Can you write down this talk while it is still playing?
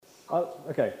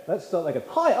Okay, let's start again.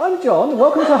 Hi, I'm John.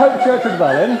 Welcome to Hope Church of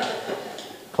Berlin.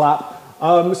 Clap.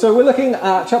 So we're looking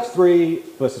at chapter 3,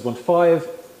 verses 1 to 5,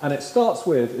 and it starts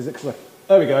with,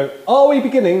 there we go. Are we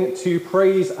beginning to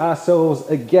praise ourselves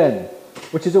again?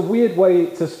 Which is a weird way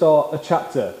to start a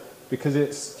chapter, because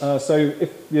it's, so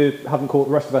if you haven't caught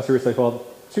the rest of our series so far,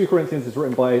 2 Corinthians is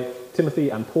written by Timothy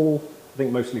and Paul, I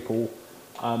think mostly Paul,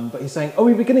 but he's saying, are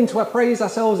we beginning to praise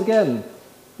ourselves again?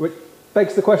 Which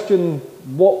begs the question,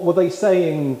 what were they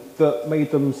saying that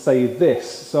made them say this?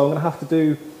 So I'm going to have to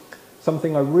do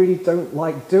something I really don't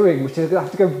like doing, which is going to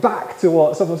have to go back to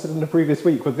what someone said in the previous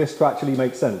week for this to actually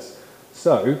make sense.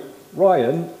 So,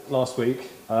 Ryan, last week,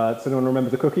 does anyone remember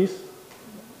the cookies?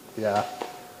 Yeah.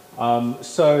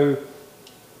 So,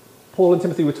 Paul and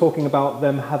Timothy were talking about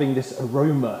them having this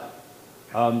aroma,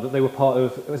 that they were part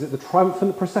of, was it the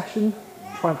triumphant procession?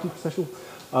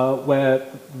 Where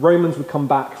Romans would come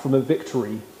back from a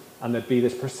victory and there'd be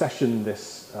this procession,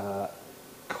 this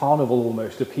carnival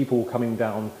almost of people coming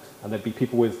down, and there'd be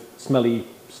people with smelly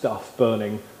stuff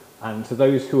burning, and to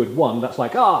those who had won, that's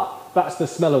like, that's the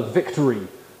smell of victory,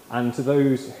 and to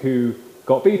those who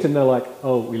got beaten, they're like,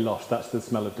 oh, we lost, that's the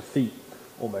smell of defeat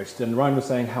almost. And Ryan was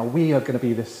saying how we are going to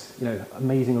be this,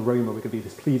 amazing aroma, we're going to be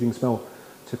this pleasing smell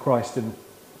to Christ, and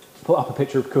put up a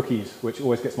picture of cookies, which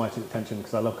always gets my attention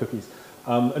because I love cookies.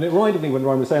 And it reminded me when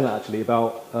Ryan was saying that actually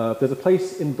about, there's a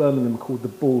place in Birmingham called the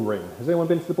Bull Ring. Has anyone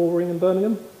been to the Bull Ring in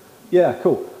Birmingham? Yeah,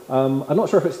 cool. I'm not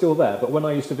sure if it's still there, but when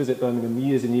I used to visit Birmingham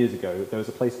years and years ago, there was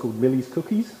a place called Millie's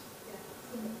Cookies.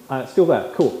 It's still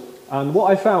there, cool. And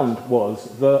what I found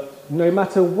was that no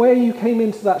matter where you came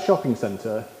into that shopping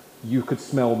centre, you could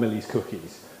smell Millie's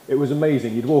Cookies. It was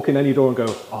amazing. You'd walk in any door and go,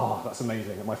 oh, that's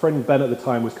amazing. And my friend Ben at the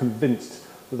time was convinced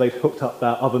that they'd hooked up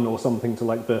their oven or something to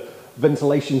like the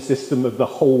ventilation system of the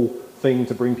whole thing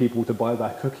to bring people to buy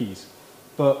their cookies.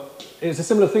 But it's a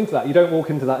similar thing to that. You don't walk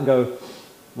into that and go,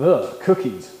 ugh,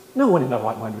 cookies. No one in their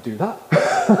right mind would do that.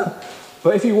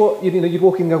 But if you walk, you'd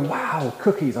walk in and go, wow,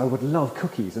 cookies, I would love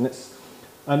cookies.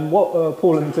 And what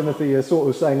Paul and Timothy are sort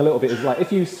of saying a little bit is like,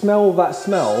 if you smell that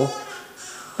smell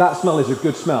is a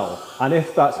good smell. And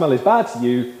if that smell is bad to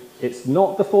you, it's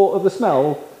not the fault of the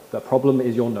smell, the problem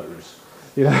is your nose.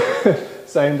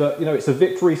 Saying that, it's a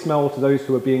victory smell to those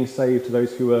who are being saved, to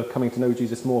those who are coming to know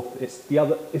Jesus more. It's the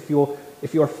other, if you're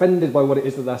offended by what it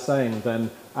is that they're saying,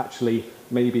 then actually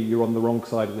maybe you're on the wrong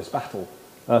side of this battle.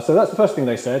 So that's the first thing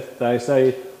they said. They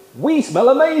say, we smell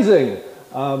amazing.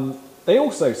 They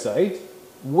also say,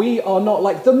 we are not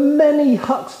like the many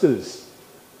hucksters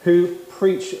who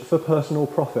preach for personal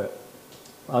profit.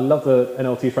 I love the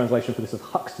NLT translation for this of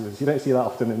hucksters. You don't see that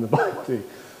often in the Bible, do you?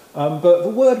 But the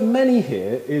word many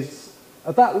here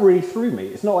that really threw me.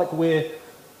 It's not like we're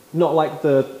not like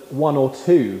the one or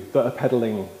two that are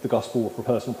peddling the gospel for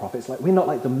personal profit. It's like we're not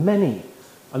like the many.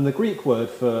 And the Greek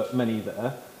word for many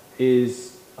there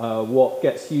is what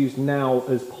gets used now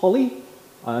as poly.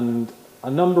 And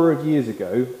a number of years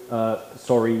ago,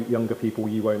 sorry, younger people,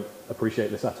 you won't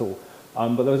appreciate this at all,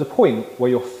 but there was a point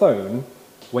where your phone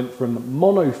went from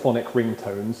monophonic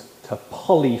ringtones to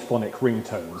polyphonic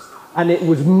ringtones. And it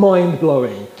was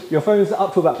mind-blowing. Your phones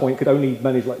up to that point could only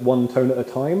manage like one tone at a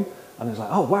time. And it was like,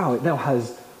 oh wow, it now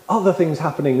has other things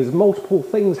happening. There's multiple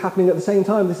things happening at the same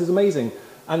time. This is amazing.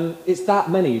 And it's that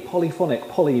many, polyphonic,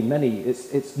 many,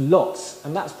 it's lots.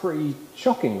 And that's pretty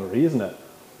shocking, really, isn't it?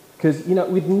 Because,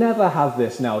 we'd never have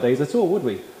this nowadays at all, would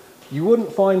we? You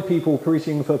wouldn't find people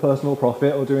preaching for personal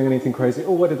profit or doing anything crazy.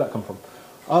 Oh, where did that come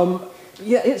from?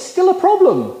 Yeah, it's still a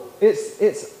problem.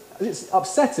 It's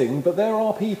upsetting, but there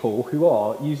are people who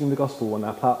are using the gospel on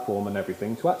their platform and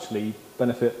everything to actually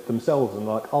benefit themselves and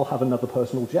like, I'll have another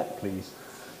personal jet, please.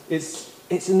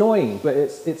 It's annoying, but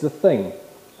it's a thing.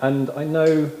 And I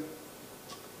know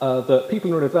that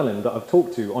people in Revelin that I've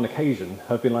talked to on occasion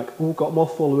have been like, oh, got more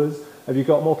followers? Have you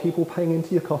got more people paying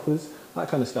into your coffers? That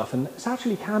kind of stuff. And it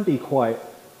actually can be quite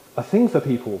a thing for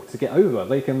people to get over.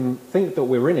 They can think that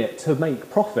we're in it to make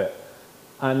profit.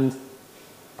 And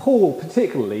Paul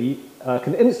particularly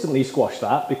can instantly squash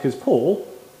that because Paul,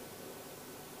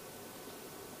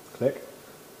 click,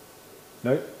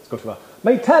 no, it's got too far,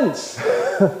 made tents.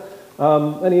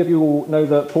 Many of you will know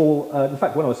that Paul, in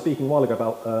fact, when I was speaking a while ago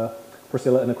about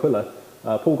Priscilla and Aquila,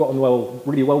 Paul got on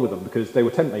really well with them because they were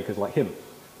tent makers like him.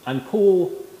 And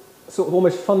Paul sort of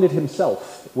almost funded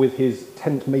himself with his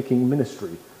tent making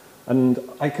ministry. And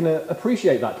I can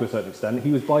appreciate that to a certain extent.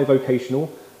 He was bivocational.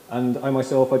 And I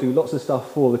myself, I do lots of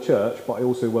stuff for the church, but I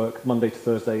also work Monday to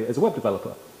Thursday as a web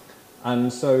developer.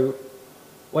 And so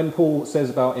when Paul says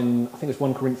about I think it's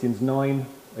 1 Corinthians 9,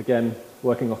 again,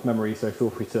 working off memory, so feel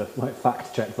free to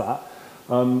fact check that.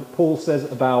 Paul says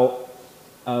about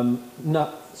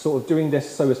not sort of doing this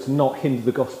so as to not hinder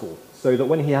the gospel. So that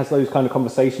when he has those kind of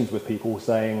conversations with people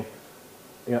saying,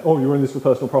 oh, you're in this for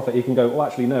personal profit, he can go, well,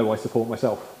 actually, no, I support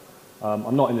myself.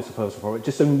 I'm not in this for personal profit,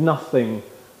 just so nothing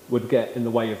would get in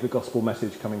the way of the gospel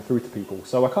message coming through to people.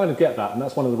 So I kind of get that, and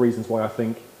that's one of the reasons why I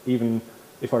think even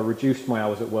if I reduced my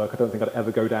hours at work, I don't think I'd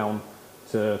ever go down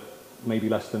to maybe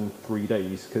less than 3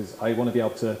 days, because I want to be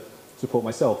able to support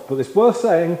myself. But it's worth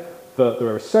saying that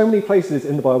there are so many places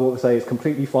in the Bible that say it's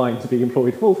completely fine to be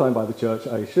employed full-time by the church.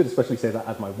 I should especially say that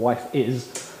as my wife is.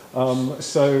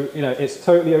 So, it's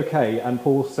totally okay. And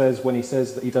Paul says, when he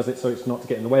says that he does it so it's not to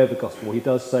get in the way of the gospel, he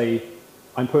does say,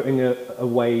 I'm putting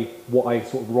away what I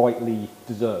sort of rightly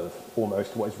deserve,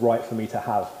 almost, what is right for me to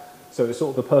have. So it's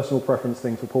sort of a personal preference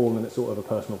thing for Paul, and it's sort of a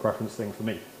personal preference thing for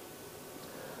me.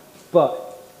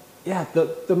 But, yeah,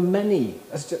 the many,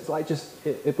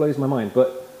 it blows my mind.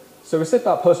 But, so we said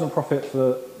about personal profit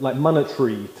for, like,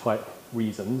 monetary type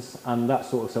reasons, and that's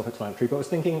sort of self-explanatory, but I was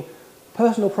thinking,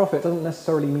 personal profit doesn't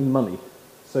necessarily mean money.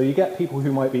 So you get people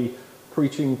who might be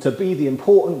preaching to be the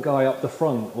important guy up the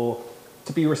front, or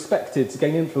to be respected, to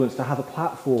gain influence, to have a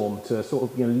platform, to sort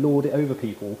of lord it over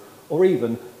people, or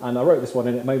even, and I wrote this one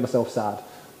and it made myself sad,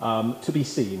 to be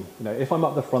seen. If I'm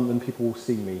up the front, then people will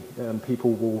see me, and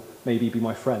people will maybe be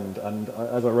my friend. And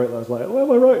as I wrote that, I was like, well,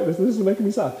 am I right? This is making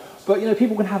me sad. But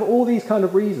people can have all these kind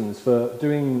of reasons for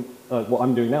doing what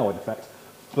I'm doing now, in effect,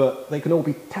 but they can all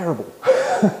be terrible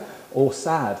or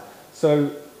sad.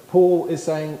 So Paul is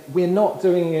saying, we're not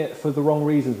doing it for the wrong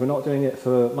reasons. We're not doing it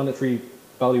for monetary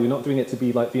value. We're not doing it to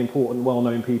be like the important,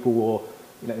 well-known people, or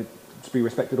to be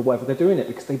respected or whatever. They're doing it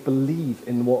because they believe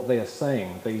in what they are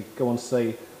saying. They go on to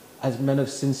say, as men of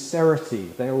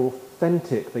sincerity, they are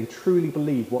authentic. They truly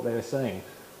believe what they are saying.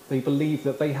 They believe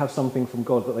that they have something from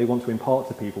God that they want to impart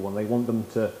to people, and they want them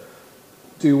to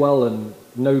do well and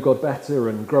know God better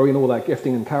and grow in all that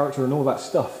gifting and character and all that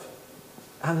stuff.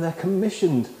 And they're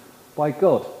commissioned by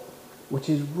God, which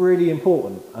is really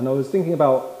important. And I was thinking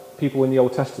about people in the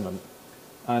Old Testament,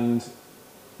 and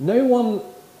no one,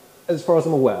 as far as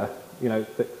I'm aware,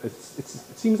 it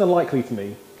seems unlikely to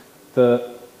me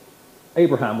that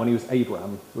Abraham, when he was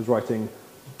Abram, was writing,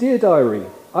 "Dear diary,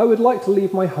 I would like to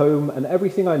leave my home and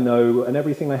everything I know and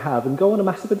everything I have and go on a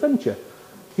massive adventure."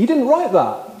 He didn't write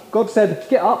that. God said,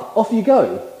 "Get up, off you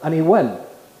go," and he went.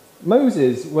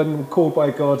 Moses, when called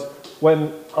by God,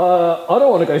 went, "I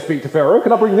don't want to go speak to Pharaoh.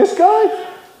 Can I bring this guy?"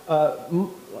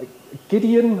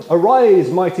 Gideon, "Arise,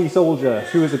 mighty soldier,"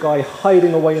 who was a guy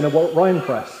hiding away in a wine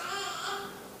press.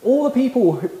 All the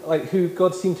people who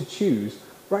God seemed to choose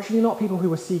were actually not people who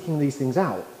were seeking these things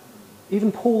out.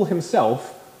 Even Paul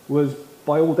himself was,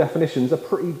 by all definitions, a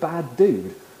pretty bad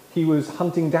dude. He was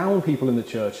hunting down people in the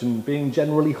church and being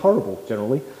generally horrible,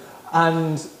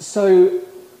 And so,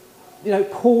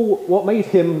 Paul, what made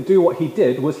him do what he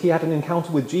did was he had an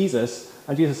encounter with Jesus,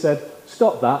 and Jesus said,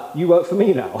 "Stop that, you work for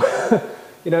me now."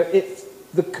 It's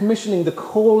the commissioning, the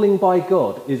calling by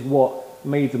God is what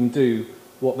made them do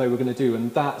what they were going to do,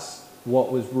 and that's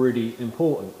what was really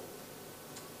important.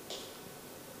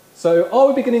 So, are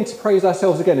we beginning to praise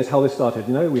ourselves again is how this started.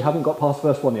 We haven't got past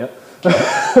verse 1 yet.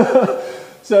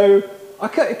 So,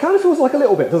 it kind of feels like a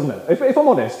little bit, doesn't it? If I'm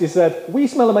honest, he said, we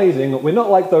smell amazing, we're not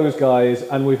like those guys,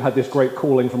 and we've had this great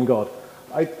calling from God.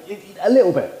 A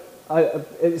little bit.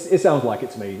 It sounds like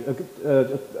it to me.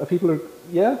 Are people,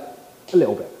 yeah? A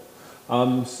little bit.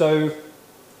 So,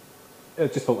 I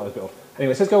just thought that was a bit odd.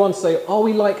 Anyway, it says, go on to say, are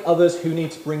we like others who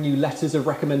need to bring you letters of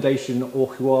recommendation or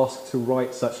who ask to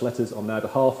write such letters on their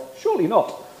behalf? Surely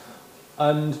not.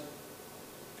 And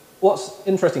what's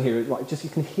interesting here is, you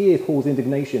can hear Paul's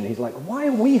indignation. He's like, why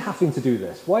are we having to do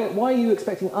this? Why are you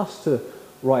expecting us to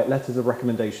write letters of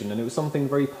recommendation? And it was something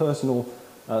very personal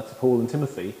to Paul and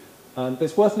Timothy. But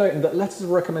it's worth noting that letters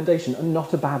of recommendation are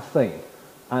not a bad thing.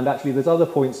 And actually, there's other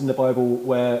points in the Bible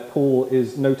where Paul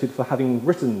is noted for having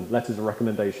written letters of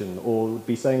recommendation, or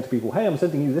be saying to people, "Hey, I'm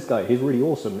sending you this guy, he's really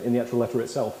awesome," in the actual letter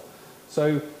itself.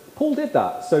 So Paul did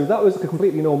that. So that was a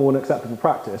completely normal and acceptable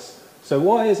practice. So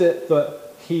why is it that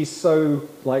he's so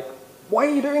why are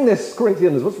you doing this,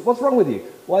 Corinthians? What's wrong with you?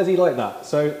 Why is he like that?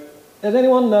 So does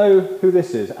anyone know who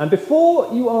this is? And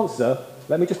before you answer,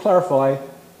 let me just clarify,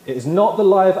 it is not the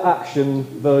live action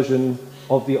version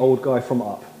of the old guy from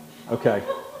Up. Okay.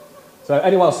 So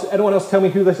anyone else tell me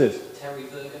who this is? Terry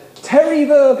Virgo. Terry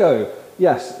Virgo.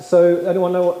 Yes. So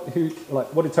anyone know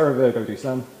what did Terry Virgo do,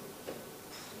 Sam?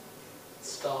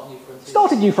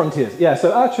 Started New Frontiers. Yeah.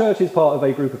 So our church is part of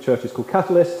a group of churches called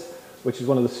Catalyst, which is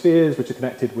one of the spheres which are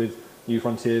connected with New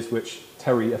Frontiers, which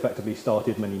Terry effectively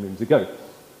started many moons ago.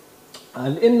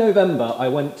 And in November, I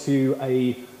went to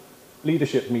a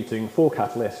leadership meeting for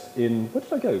Catalyst in, where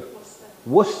did I go?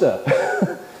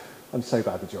 Worcester. I'm so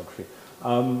bad with geography.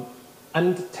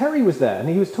 And Terry was there, and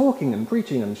he was talking and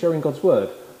preaching and sharing God's word.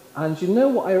 And you know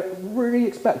what I really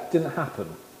expect didn't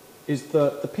happen? Is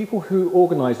that the people who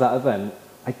organised that event,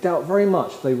 I doubt very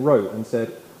much they wrote and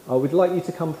said, we'd like you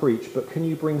to come preach, but can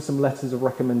you bring some letters of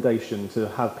recommendation to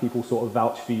have people sort of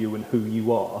vouch for you and who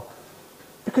you are?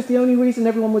 Because the only reason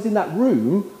everyone was in that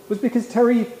room was because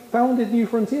Terry founded New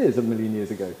Frontiers a million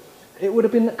years ago. It would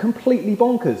have been completely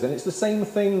bonkers. And it's the same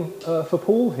thing for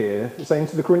Paul here, saying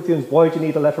to the Corinthians, why do you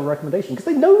need a letter of recommendation? Because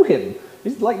they know him.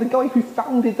 He's like the guy who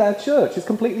founded their church. It's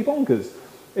completely bonkers.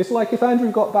 It's like if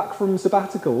Andrew got back from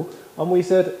sabbatical and we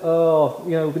said,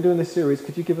 we've been doing this series,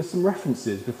 could you give us some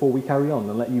references before we carry on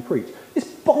and let you preach? It's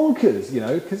bonkers,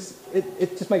 because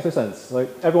it just makes no sense. Like,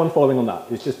 everyone following on that,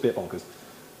 it's just a bit bonkers.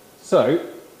 So,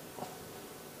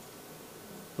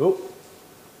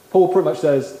 Paul pretty much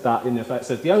says that, in effect,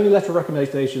 says the only letter of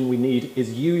recommendation we need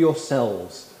is you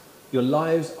yourselves. Your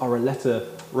lives are a letter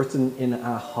written in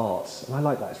our hearts. And I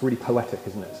like that. It's really poetic,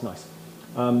 isn't it? It's nice.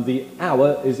 The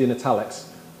our is in italics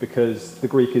because the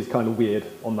Greek is kind of weird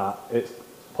on that. It's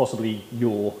possibly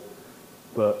your,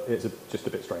 but it's just a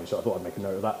bit strange, so I thought I'd make a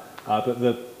note of that. But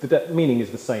the meaning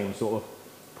is the same, sort of.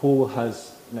 Paul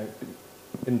has been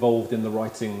involved in the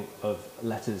writing of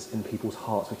letters in people's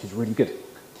hearts, which is really good.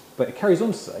 But it carries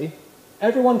on to say,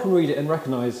 everyone can read it and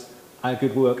recognise our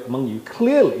good work among you.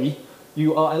 Clearly,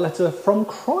 you are a letter from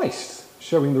Christ,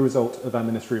 showing the result of our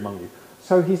ministry among you.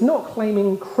 So he's not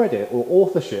claiming credit or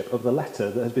authorship of the letter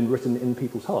that has been written in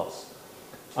people's hearts.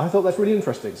 I thought that's really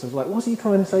interesting. So I was like, what's he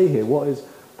trying to say here? What is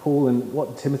Paul and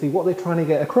what Timothy, what are they trying to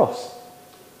get across?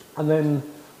 And then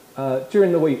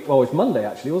during the week, well, it was Monday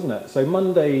actually, wasn't it? So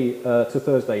Monday to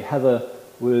Thursday, Heather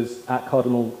was at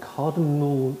Cardinal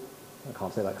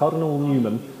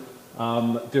Newman,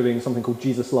 doing something called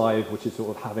Jesus Live, which is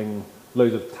sort of having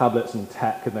loads of tablets and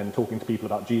tech and then talking to people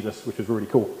about Jesus, which was really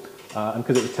cool. And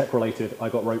because it was tech related, I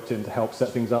got roped in to help set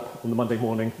things up on the Monday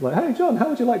morning. Like, hey John, how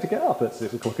would you like to get up at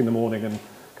 6 o'clock in the morning and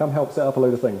come help set up a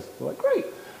load of things? We're like, great.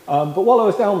 But while I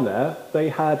was down there, they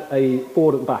had a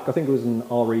board at the back. I think it was an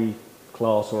RE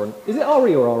class is it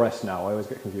RE or RS now? I always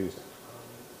get confused.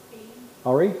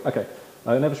 RE? Okay.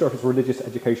 I'm never sure if it's religious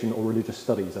education or religious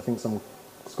studies. I think some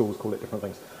schools call it different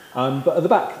things. But at the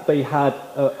back, they had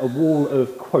a wall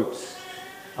of quotes.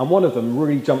 And one of them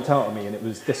really jumped out at me, and it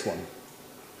was this one.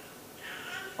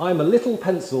 I'm a little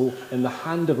pencil in the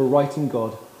hand of a writing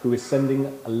God who is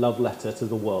sending a love letter to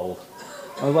the world.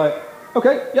 I was like,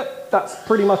 okay, yep, that's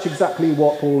pretty much exactly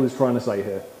what Paul is trying to say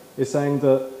here. He's saying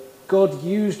that God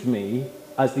used me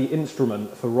as the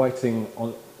instrument for writing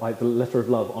on, like, the letter of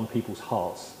love on people's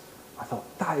hearts. I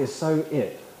thought, that is so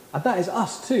it. And that is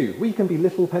us too. We can be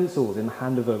little pencils in the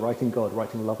hand of a writing God,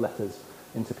 writing love letters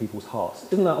into people's hearts.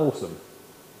 Isn't that awesome?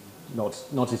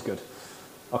 Not as good.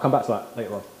 I'll come back to that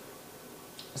later on.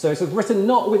 So it's written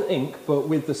not with ink, but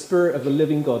with the Spirit of the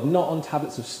living God, not on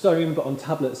tablets of stone, but on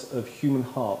tablets of human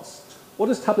hearts. What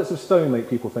does tablets of stone make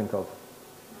people think of?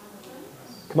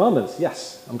 Commandments,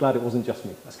 yes. I'm glad it wasn't just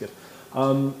me. That's good.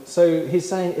 So he's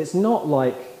saying it's not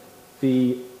like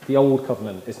the old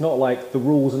covenant. It's not like the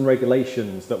rules and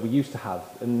regulations that we used to have.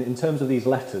 And in terms of these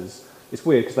letters, it's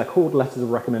weird because they're called letters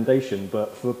of recommendation,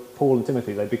 but for Paul and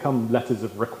Timothy, they become letters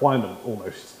of requirement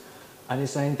almost. And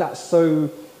he's saying that's so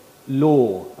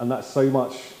law and that's so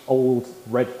much old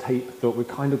red tape that we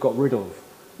kind of got rid of.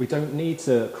 We don't need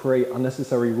to create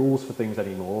unnecessary rules for things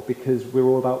anymore because we're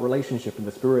all about relationship in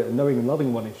the Spirit and knowing and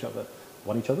loving one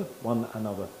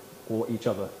another, or each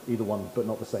other, either one, but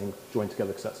not the same, joined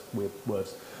together because that's weird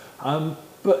words.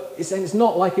 But it's saying it's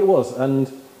not like it was,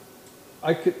 and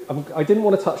I didn't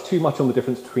want to touch too much on the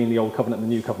difference between the Old Covenant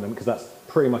and the New Covenant because that's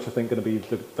pretty much, I think, going to be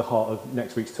the heart of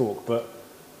next week's talk. But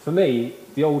for me,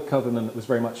 the Old Covenant was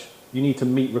very much, you need to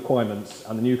meet requirements,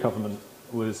 and the New Covenant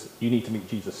was, you need to meet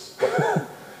Jesus.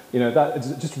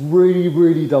 That's just really,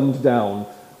 really dumbed down.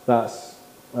 That's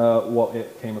what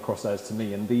it came across as to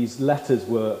me. And these letters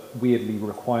were weirdly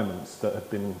requirements that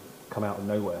had come out of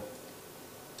nowhere.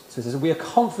 So it says, we are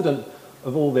confident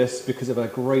of all this because of our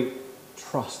great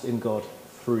trust in God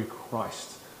through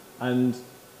Christ. And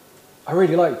I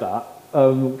really like that.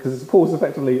 Because Paul's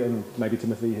effectively, and maybe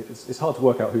Timothy, it's hard to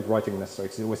work out who's writing necessarily,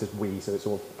 because it always says we, so it's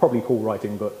all probably Paul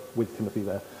writing, but with Timothy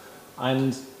there.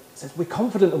 And it says, we're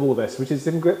confident of all this, which is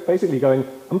him basically going,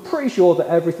 I'm pretty sure that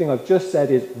everything I've just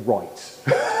said is right,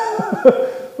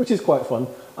 which is quite fun.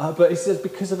 But it says,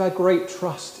 because of our great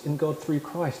trust in God through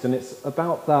Christ, and it's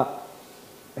about that,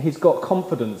 he's got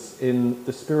confidence in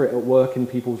the Spirit at work in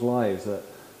people's lives, that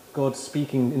God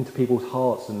speaking into people's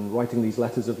hearts and writing these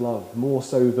letters of love, more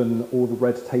so than all the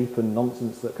red tape and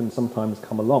nonsense that can sometimes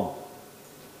come along.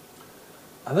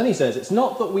 And then he says, it's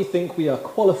not that we think we are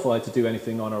qualified to do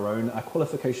anything on our own, our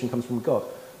qualification comes from God.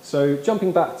 So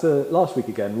jumping back to last week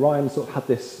again, Ryan sort of had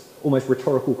this almost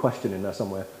rhetorical question in there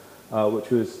somewhere, which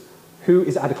was, who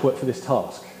is adequate for this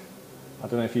task? I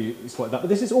don't know if you spotted that, but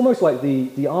this is almost like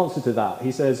the answer to that.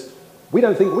 He says, we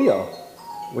don't think we are,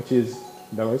 which is,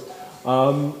 no worries.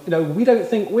 We don't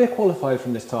think we're qualified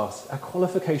from this task. Our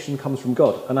qualification comes from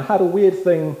God. And I had a weird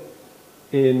thing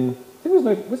in, I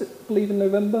think was it Believe in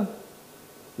November?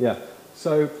 Yeah.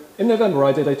 So in November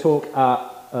I did a talk at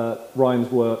Ryan's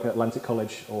work at Atlantic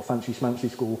College, or Fancy Schmancy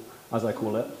School, as I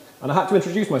call it. And I had to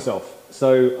introduce myself.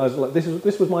 So I was like,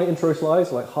 this was my intro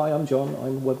slides, like, hi, I'm John,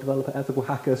 I'm a web developer, ethical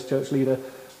hacker, church leader,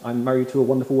 I'm married to a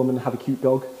wonderful woman, have a cute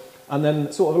dog. And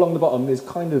then sort of along the bottom is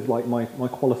kind of like my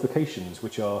qualifications,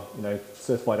 which are,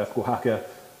 certified ethical hacker,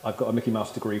 I've got a Mickey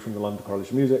Mouse degree from the London College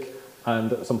of Music,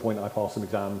 and at some point I passed some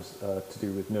exams to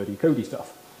do with nerdy codey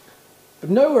stuff.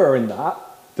 But nowhere in that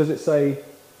does it say,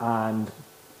 and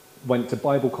went to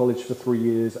Bible college for 3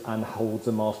 years and holds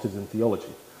a master's in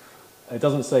theology. It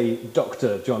doesn't say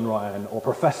Dr. John Ryan or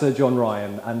Professor John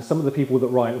Ryan, and some of the people that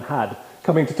Ryan had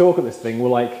coming to talk at this thing were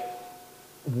like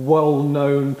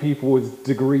well-known people with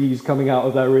degrees coming out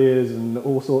of their ears and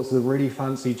all sorts of really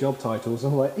fancy job titles.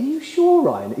 I'm like, are you sure,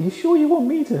 Ryan? Are you sure you want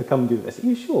me to come do this? Are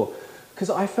you sure?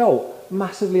 Because I felt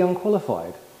massively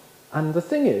unqualified. And the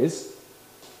thing is,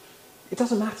 it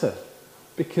doesn't matter,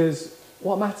 because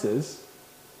what matters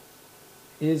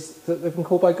is that they've been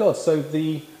called by God. So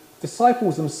the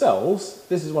disciples themselves,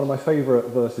 this is one of my favourite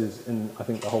verses in, I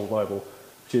think, the whole Bible,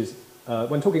 which is,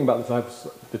 when talking about the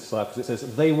disciples, it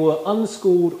says, they were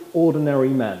unschooled, ordinary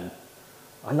men.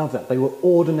 I love that. They were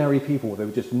ordinary people. They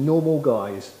were just normal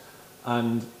guys.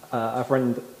 And our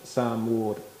friend Sam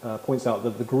Ward points out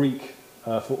that the Greek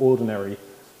for ordinary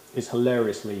is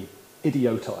hilariously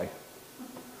idiotai,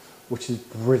 which is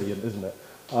brilliant, isn't it?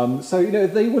 So,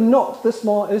 they were not the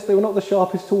smartest, they were not the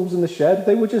sharpest tools in the shed,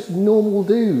 they were just normal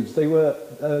dudes. They were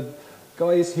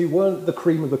guys who weren't the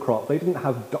cream of the crop. They didn't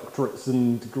have doctorates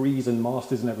and degrees and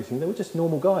masters and everything. They were just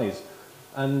normal guys.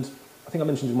 And I think I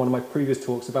mentioned in one of my previous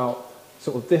talks about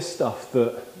sort of this stuff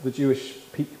that the Jewish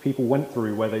people went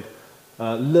through, where they'd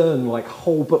learn like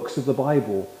whole books of the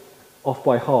Bible off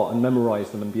by heart and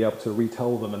memorize them and be able to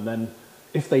retell them, and then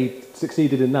if they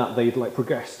succeeded in that, they'd like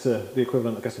progress to the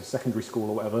equivalent, I guess, of secondary school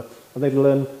or whatever, and they'd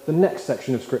learn the next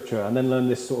section of scripture, and then learn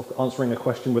this sort of answering a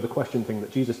question with a question thing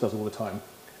that Jesus does all the time.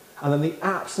 And then the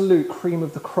absolute cream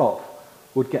of the crop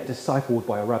would get discipled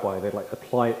by a rabbi. They'd like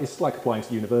apply, it's like applying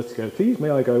to university, go, please may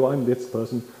I go, I'm this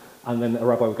person, and then a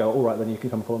rabbi would go, all right, then you can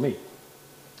come follow me.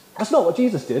 That's not what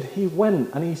Jesus did. He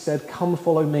went and he said, come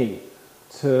follow me,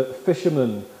 to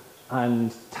fishermen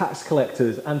and tax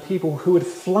collectors and people who had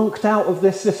flunked out of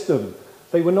this system.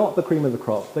 They were not the cream of the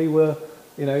crop. They were,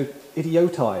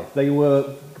 idiotai. They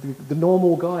were the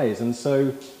normal guys. And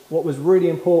so what was really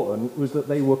important was that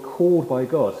they were called by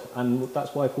God. And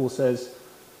that's why Paul says,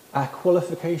 our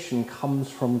qualification comes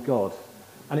from God.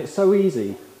 And it's so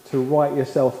easy to write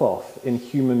yourself off in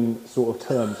human sort of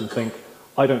terms and think,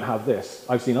 I don't have this.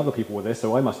 I've seen other people with this,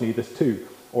 so I must need this too.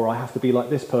 Or I have to be like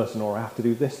this person, or I have to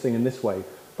do this thing in this way.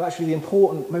 But actually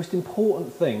the most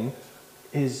important thing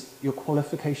is your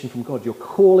qualification from God. You're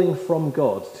calling from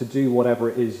God to do whatever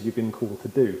it is you've been called to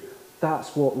do.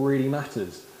 That's what really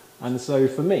matters. And so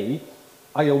for me,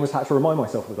 I almost had to remind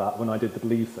myself of that when I did the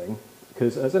Believe thing.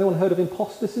 Because has anyone heard of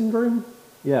imposter syndrome?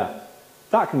 Yeah,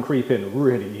 that can creep in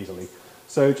really easily.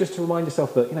 So just to remind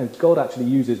yourself that, God actually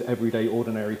uses everyday,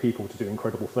 ordinary people to do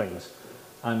incredible things.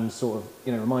 And sort of,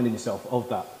 reminding yourself of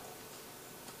that.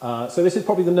 So this is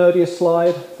probably the nerdiest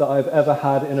slide that I've ever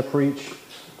had in a preach.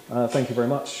 Thank you very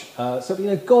much.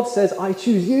 So, God says, I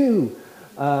choose you.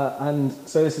 And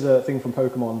so this is a thing from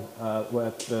Pokemon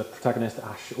where the protagonist,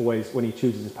 Ash, always, when he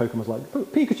chooses his Pokemon, is like,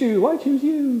 Pikachu, I choose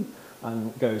you.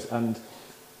 And goes. And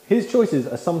his choices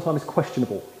are sometimes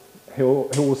questionable.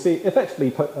 He'll see, effectively,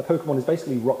 a Pokemon is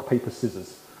basically rock, paper,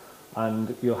 scissors.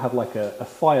 And you'll have like a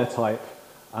fire type,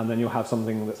 and then you'll have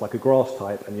something that's like a grass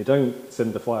type, and you don't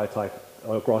send the fire type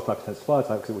or grass type against fire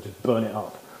type because it will just burn it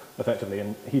up, effectively.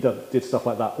 And he did stuff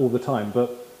like that all the time.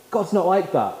 But God's not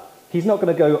like that. He's not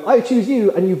going to go, I choose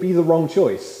you, and you be the wrong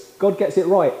choice. God gets it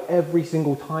right every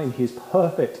single time. He's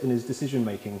perfect in his decision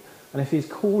making. And if he's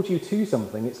called you to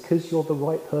something, it's because you're the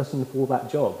right person for that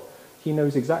job. He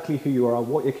knows exactly who you are,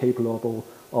 what you're capable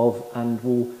of, and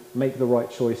will make the right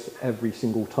choice every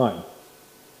single time.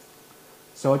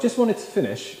 So I just wanted to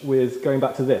finish with going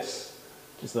back to this.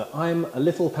 is that I'm a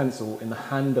little pencil in the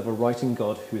hand of a writing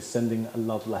God who is sending a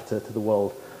love letter to the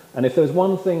world. And if there's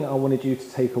one thing I wanted you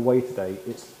to take away today,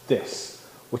 it's this,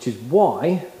 which is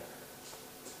why...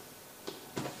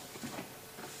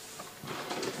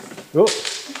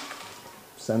 Oops,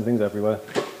 send things everywhere.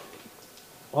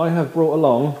 I have brought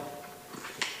along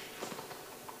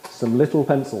some little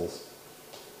pencils.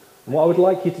 And what I would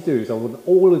like you to do is I want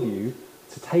all of you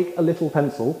to take a little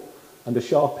pencil and a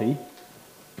Sharpie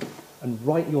and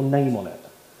write your name on it,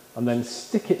 and then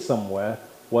stick it somewhere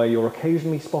where you'll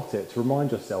occasionally spot it to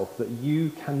remind yourself that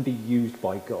you can be used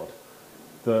by God.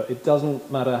 That it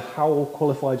doesn't matter how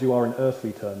qualified you are in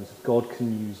earthly terms, God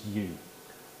can use you.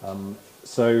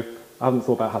 So I haven't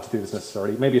thought about how to do this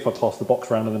necessarily. Maybe if I pass the box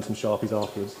around and then some Sharpies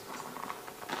afterwards.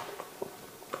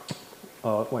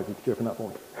 Wait, could you open that for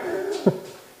me?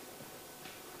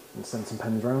 And send some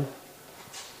pens round.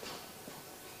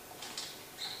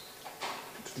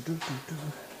 Some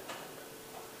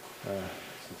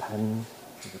pen,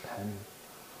 there's a pen,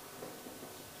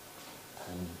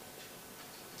 pen.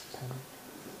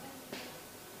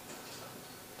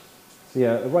 So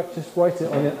yeah, just write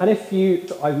it on it. And if you,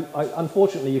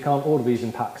 unfortunately you can't order these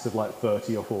in packs of like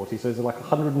 30 or 40, so there's like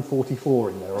 144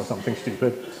 in there or something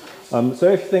stupid.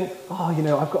 So if you think,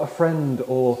 I've got a friend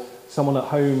or someone at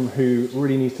home who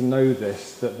really needs to know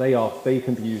this, that they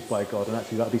can be used by God, and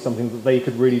actually that would be something that they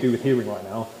could really do with hearing right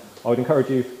now, I would encourage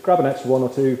you, grab an extra one or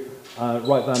two,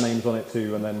 write their names on it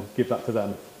too, and then give that to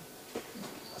them.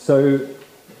 So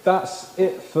that's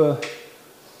it for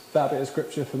that bit of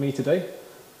scripture for me today.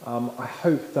 I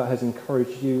hope that has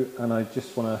encouraged you, and I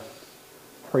just want to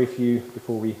pray for you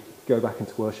before we go back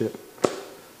into worship.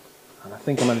 And I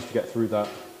think I managed to get through that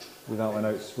without my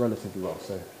notes relatively well,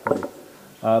 so hopefully.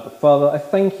 But Father, I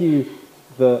thank you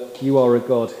that you are a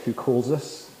God who calls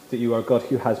us, that you are a God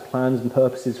who has plans and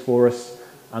purposes for us,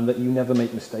 and that you never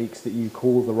make mistakes, that you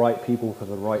call the right people for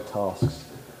the right tasks.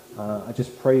 I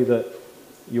just pray that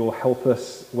you'll help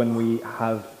us when we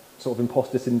have sort of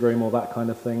imposter syndrome or that kind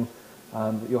of thing,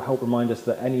 that you'll help remind us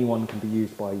that anyone can be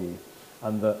used by you,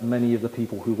 and that many of the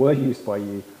people who were used by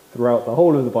you throughout the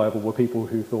whole of the Bible were people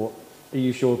who thought, are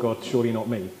you sure, God? Surely not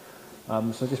me.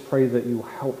 So I just pray that you will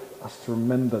help us to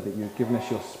remember that you've given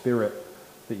us your spirit,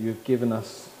 that you have given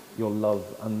us your love,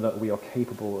 and that we are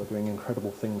capable of doing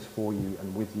incredible things for you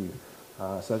and with you.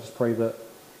 So I just pray that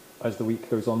as the week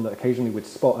goes on, that occasionally we'd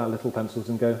spot our little pencils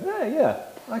and go, yeah,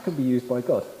 I could be used by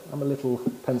God. I'm a little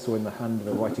pencil in the hand of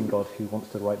a writing God who wants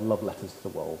to write love letters to the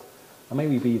world. And may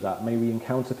we be that. May we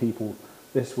encounter people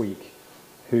this week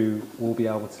who will be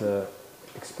able to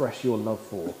express your love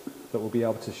for, that will be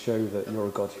able to show that you're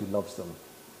a God who loves them.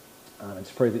 And I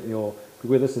just pray that you'll be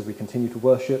with us as we continue to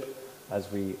worship,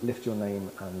 as we lift your name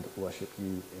and worship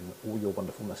you in all your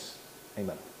wonderfulness.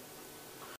 Amen.